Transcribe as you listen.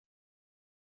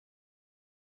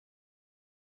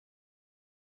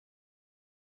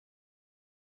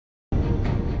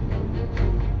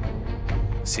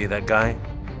See that guy?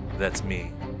 That's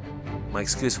me. My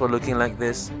excuse for looking like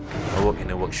this? I work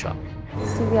in a workshop.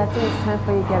 Subi, I think it's time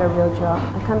for you to get a real job.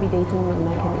 I can't be dating a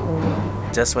mechanic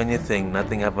anymore. Just when you think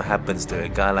nothing ever happens to a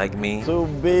guy like me.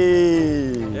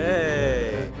 Subi!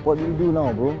 Hey! What do you do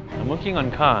now, bro? I'm working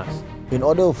on cars. In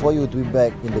order for you to be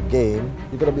back in the game,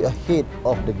 you gotta be ahead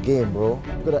of the game, bro.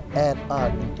 You gotta add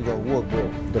art into your work, bro.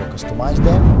 You gotta customize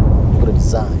them, you gotta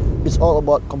design. It's all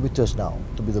about computers now.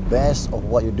 To be the best of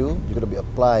what you do, you gotta be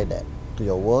apply that to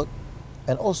your work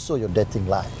and also your dating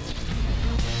life.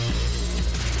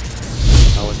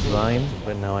 I was blind,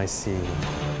 but now I see.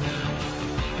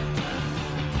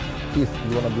 If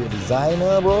you wanna be a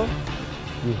designer, bro,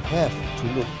 you have to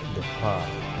look the part.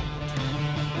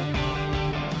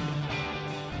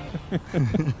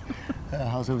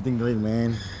 How's everything going,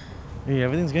 man? Hey,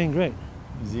 everything's going great.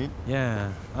 Is it?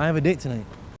 Yeah, I have a date tonight.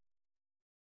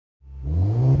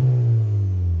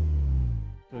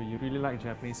 So you really like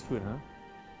Japanese food, huh?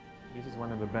 This is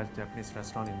one of the best Japanese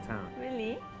restaurants in town.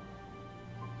 Really?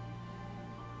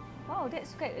 Wow,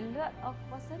 that's quite a lot of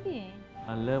wasabi.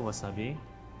 I love wasabi.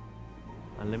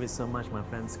 I love it so much my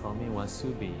friends call me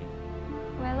Wasubi.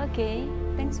 Well, okay.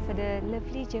 Thanks for the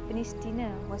lovely Japanese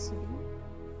dinner, wasabi.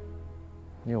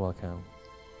 You're welcome.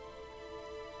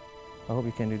 I hope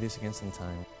we can do this again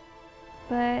sometime.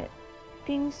 But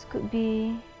things could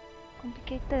be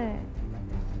complicated.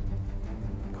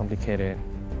 Complicated.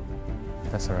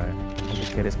 That's alright.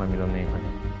 Complicated is my middle name,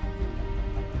 honey.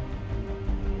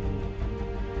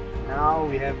 Now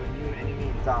we have a new enemy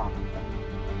in town.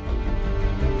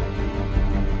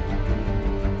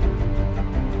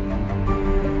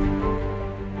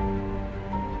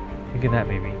 Look at that,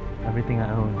 baby. Everything I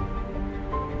own,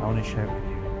 I want to share it with you.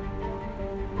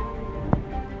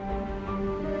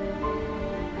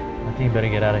 I think you better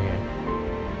get out of here.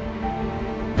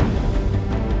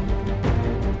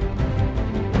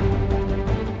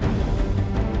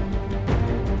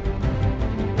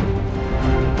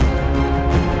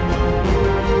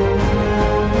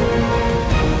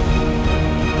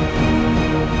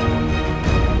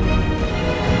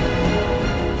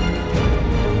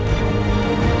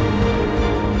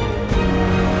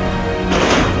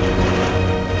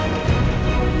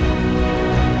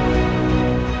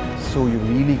 So you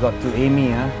really got to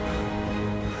Amy, huh?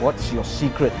 What's your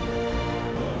secret?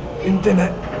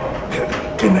 Internet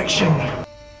connection.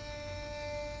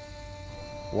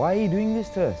 Why are you doing this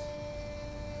to us?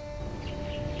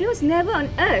 It was never on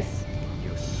us.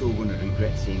 You're so gonna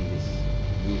regret saying this.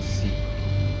 You'll see.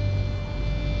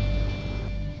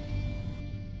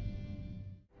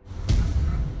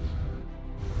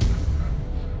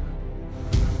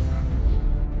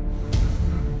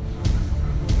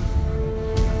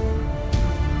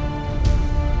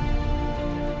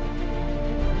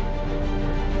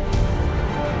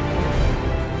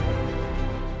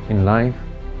 In life,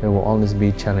 there will always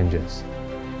be challenges.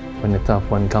 When the tough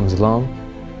one comes along,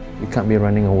 you can't be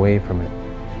running away from it.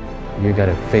 You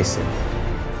gotta face it.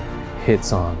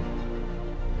 Heads on.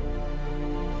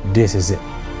 This is it.